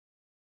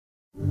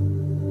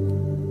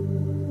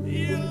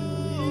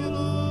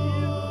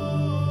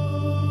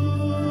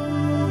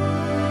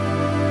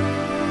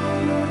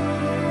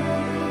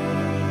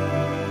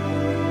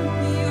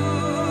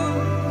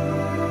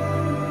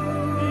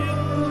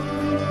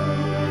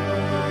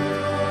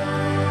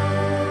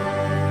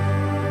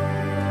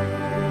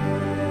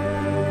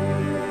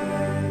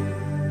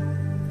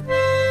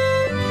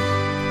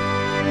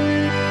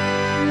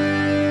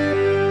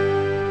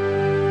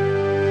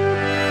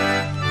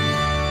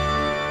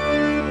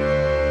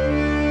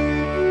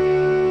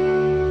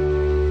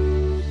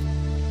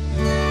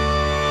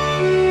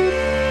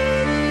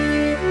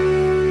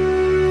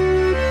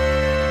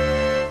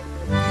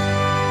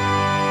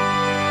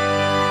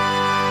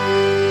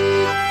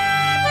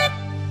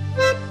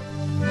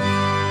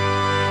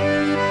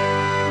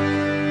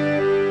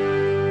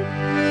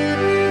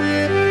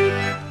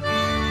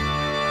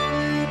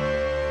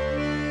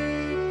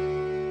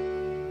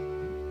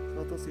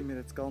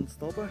ganz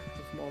oben auf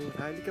dem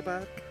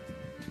Allerheiligenberg.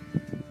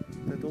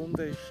 Dort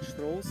unten ist die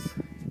Strasse.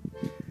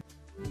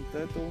 Und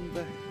dort unten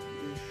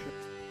ist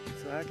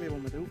das Weg, wo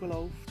man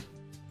raufläuft.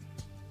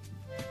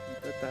 Und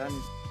dort ist der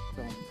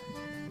Strand.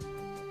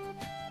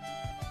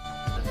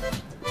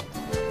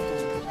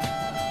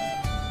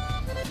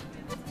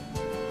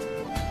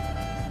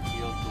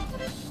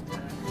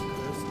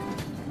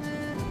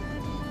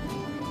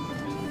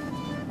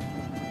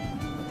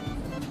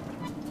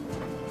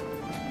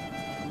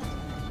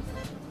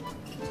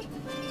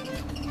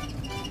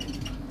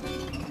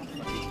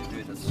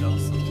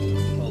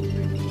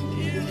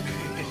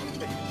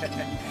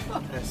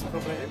 Das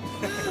Problem.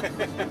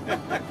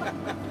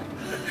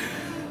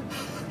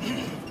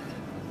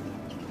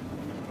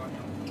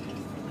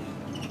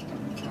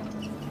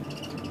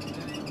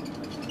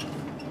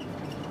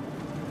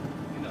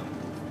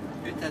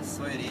 Heute hat es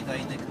 2 Räder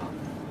rein gehabt.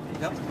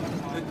 Ja,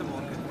 heute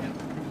Morgen.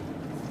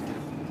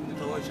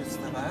 Hier ist jetzt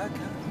der Weg.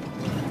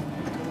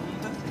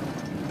 Unten.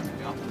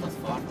 Ja, das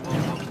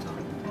Fahrtbahn habe ich da.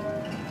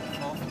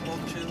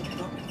 Fahrtbahnschild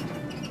da.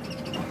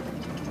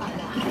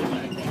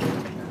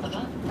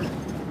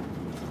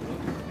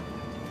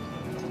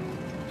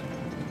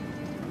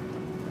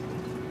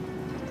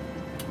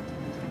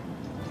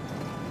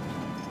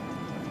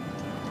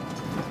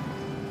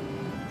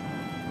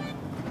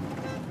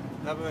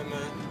 Eben, wenn man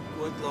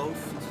gut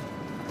läuft,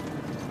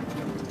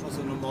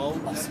 also normal,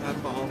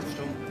 etwa eine halbe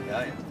Stunde. Ja,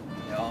 ja.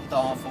 Ja,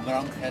 da vom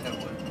Rank her der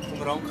Uhr.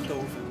 Vom Rank hier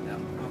rauf? Ja.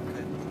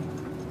 Okay.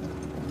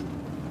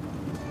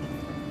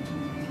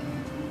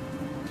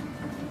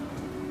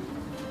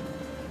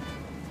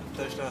 Und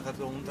da ist dann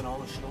hier unten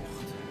alles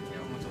Schlucht,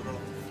 wo man durchläuft.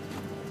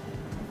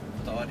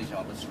 Da ist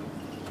alles Schlucht.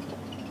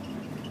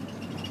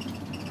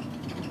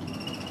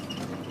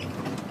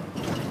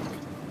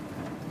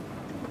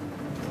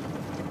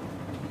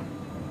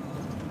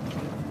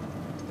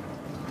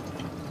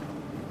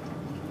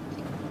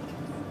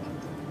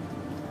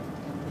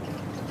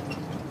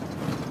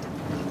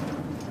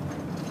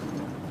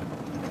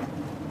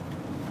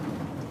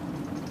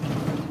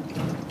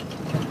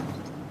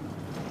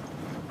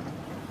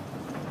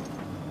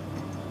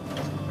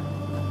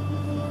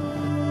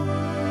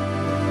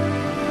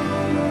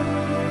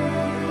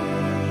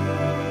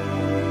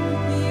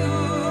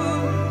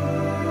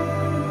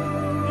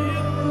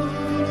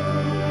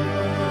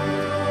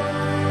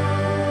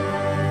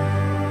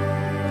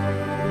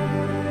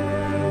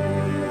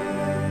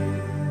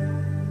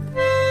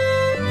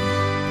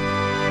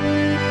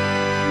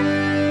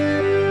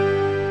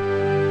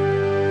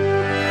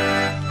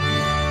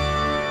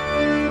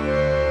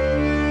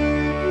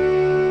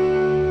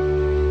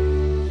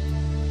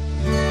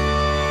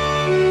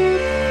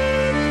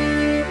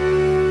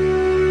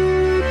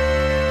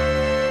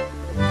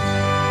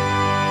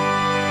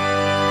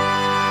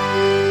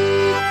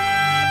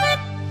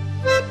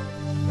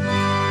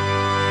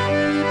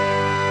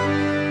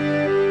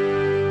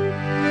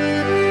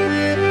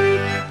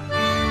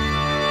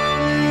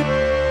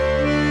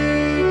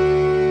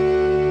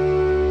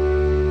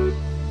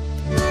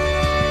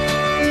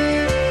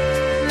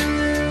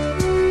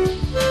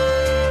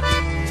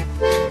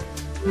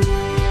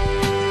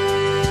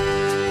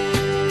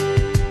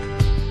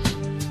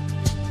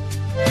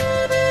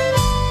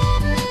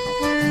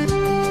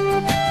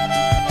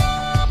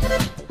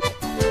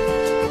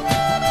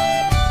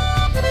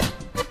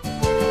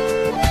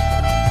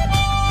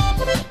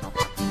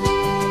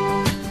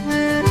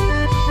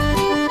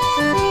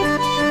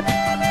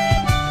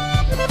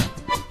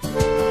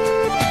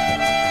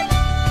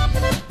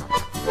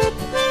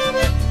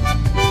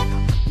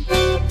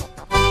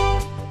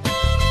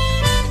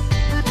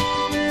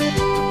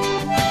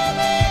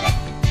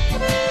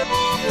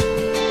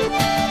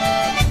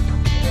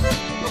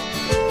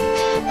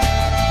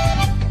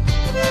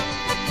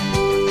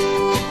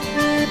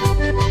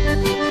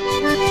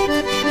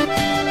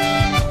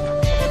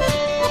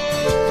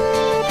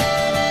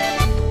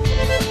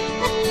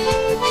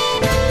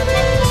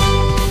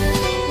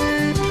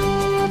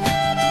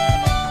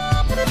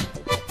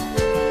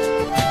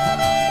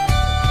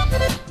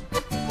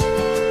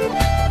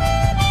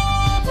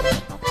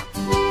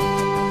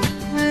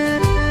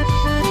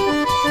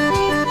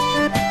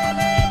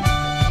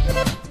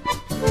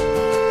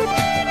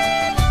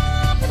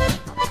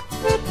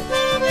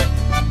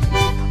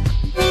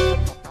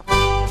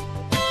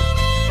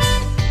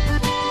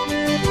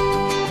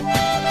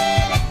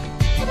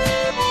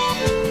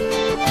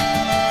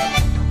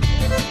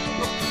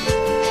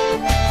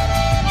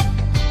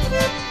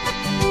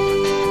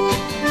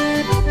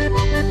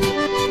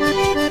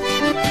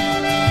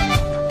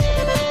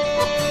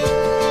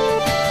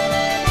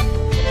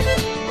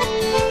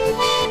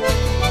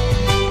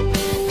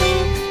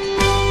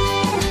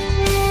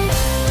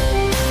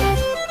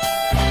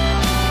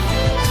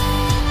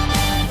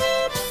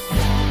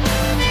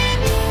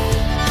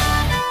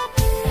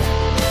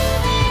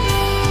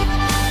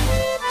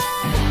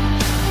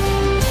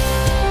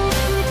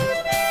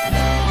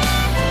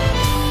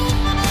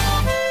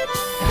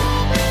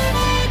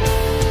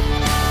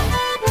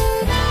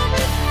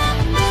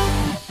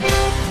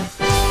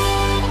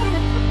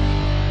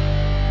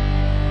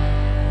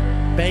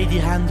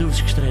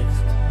 ausgestreckt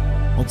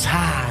und das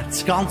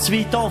Herz ganz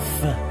weit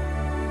offen.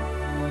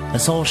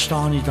 So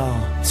stehe ich da,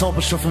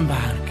 zuoberst auf dem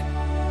Berg.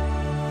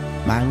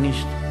 Manchmal,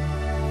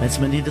 wenn es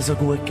mir nicht so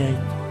gut geht,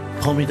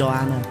 komme ich hier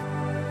hin,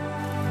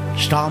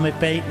 stehe mit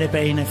beiden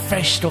Beinen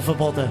fest auf dem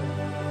Boden,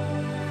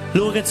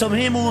 schaue zum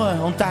Himmel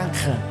und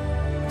denke,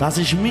 das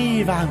ist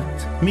meine Welt,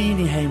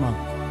 meine Heimat.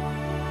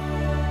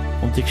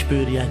 Und ich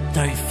spüre eine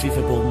tiefe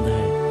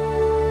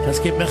Verbundenheit.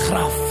 Das gibt mir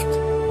Kraft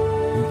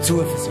und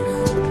Zuversicht.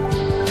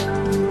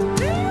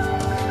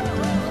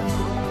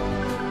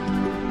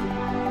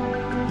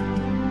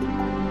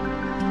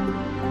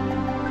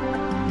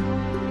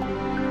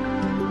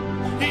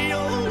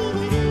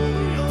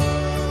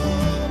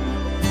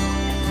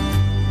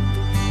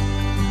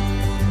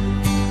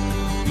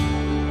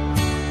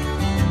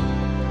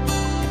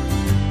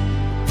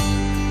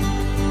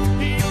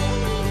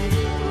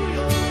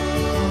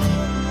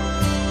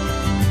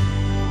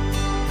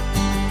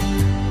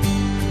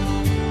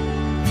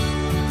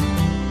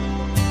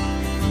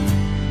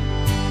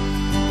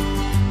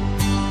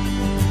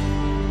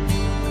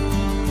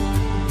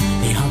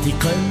 Die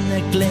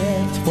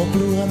kennengelernt, wo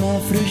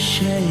Blumen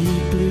frisch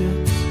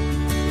blüht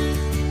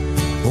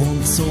und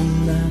die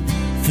Sonne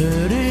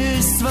für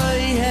uns zwei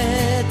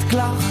hat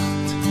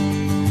gelacht.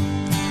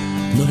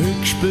 Noch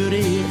heute spüre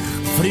ich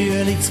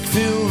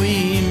Frühlingsgefühl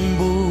im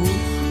Bauch,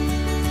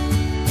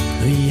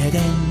 wie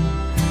dann,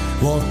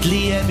 wo die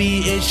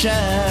Liebe ist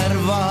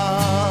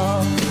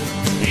erwacht.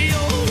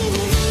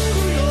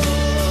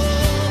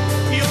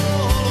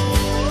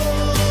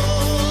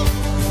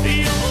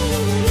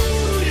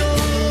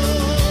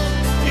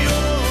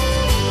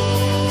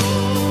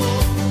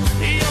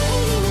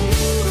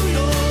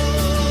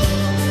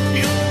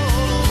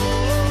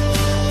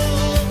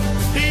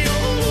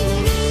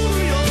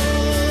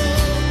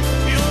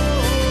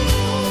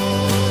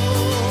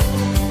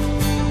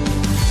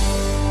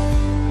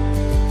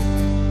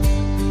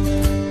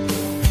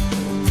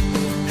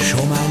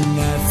 Schon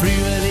mancher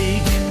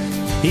Frühling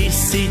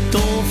ist sie da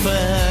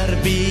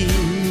vorbei,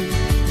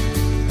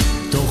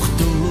 doch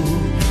du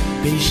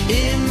bist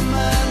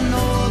immer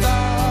noch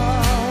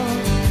da.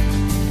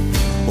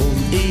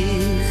 Und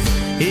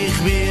ich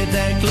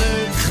werde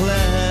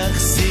glücklich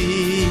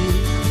sein,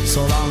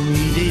 solange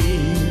ich dich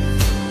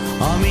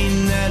an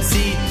meiner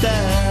Seite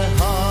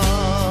habe.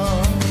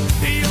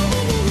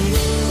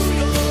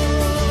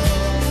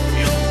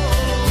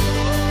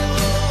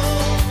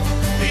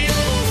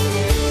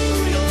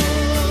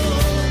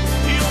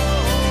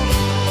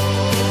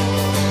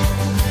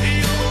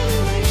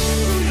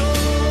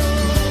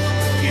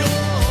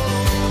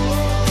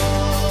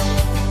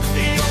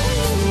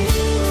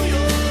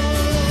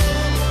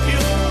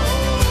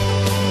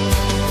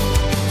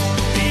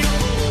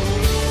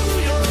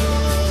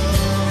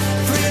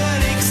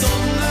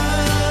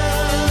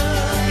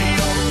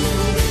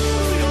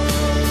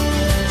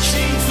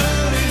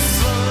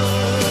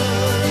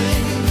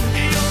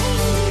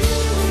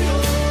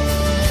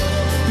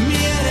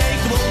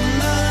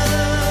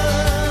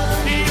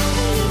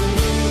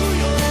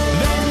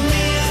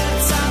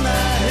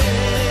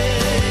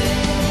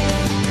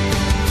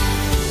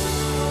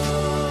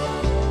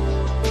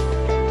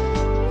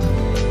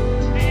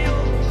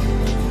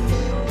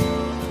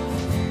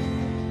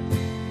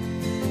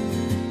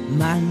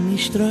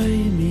 Manchmal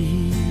träume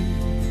ich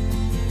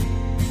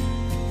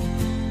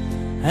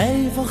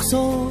einfach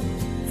so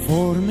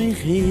vor mich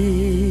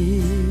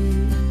hin.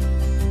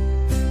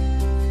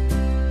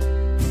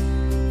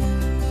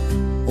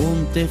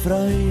 Und ich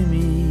freue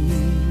mich,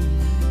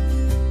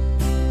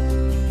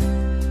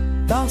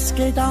 dass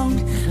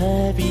Gedanken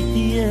bei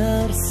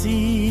dir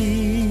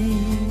sind.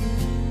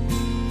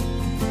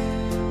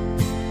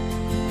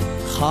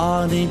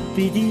 Kann nicht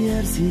bei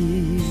dir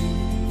sein,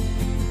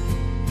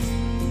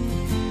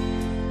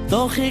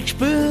 doch ich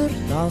spür,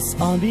 dass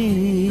an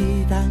mich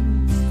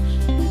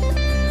denkst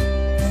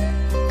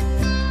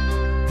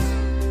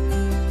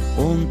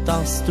und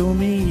dass du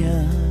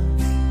mir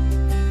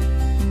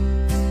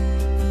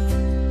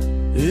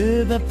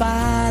über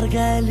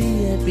Berge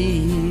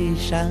Liebe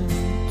schenkst.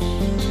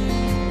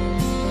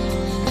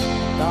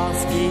 Das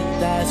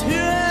gibt es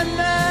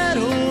Hühner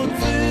und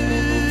Fühl,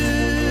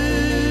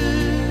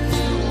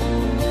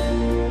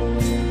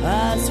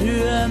 es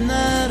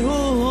Hühner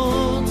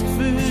und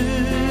Gefühl.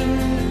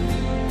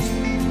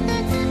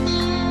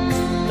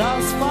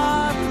 Das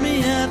fährt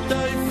mir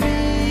tief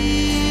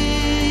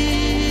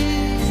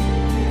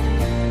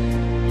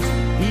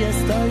wie es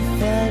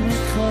Teufel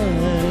nicht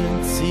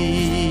könnte sein.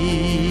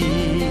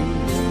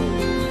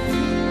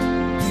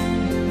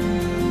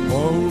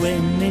 Oh,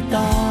 wenn du nicht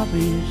da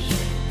bist,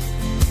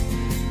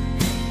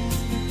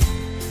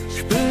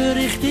 spür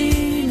ich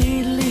deine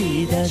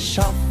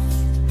Leidenschaft.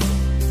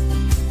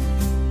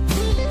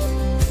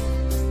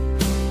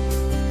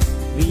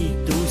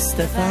 Weit aus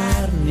der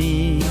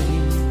Ferne,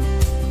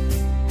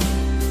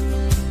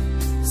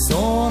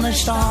 so eine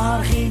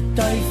starke,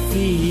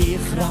 tiefe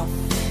Kraft.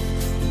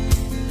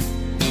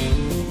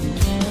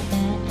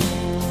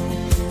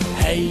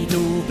 Hey,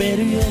 du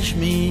berührst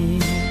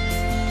mich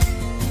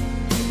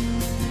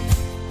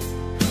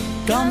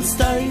ganz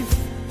tief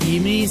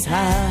in mein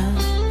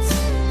Herz.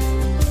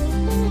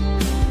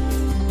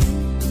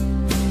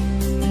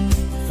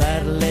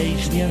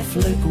 Verleihst mir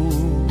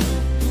Flügel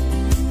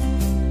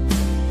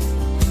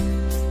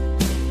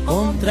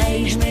und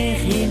drehst mich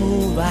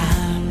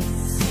himmelwärts.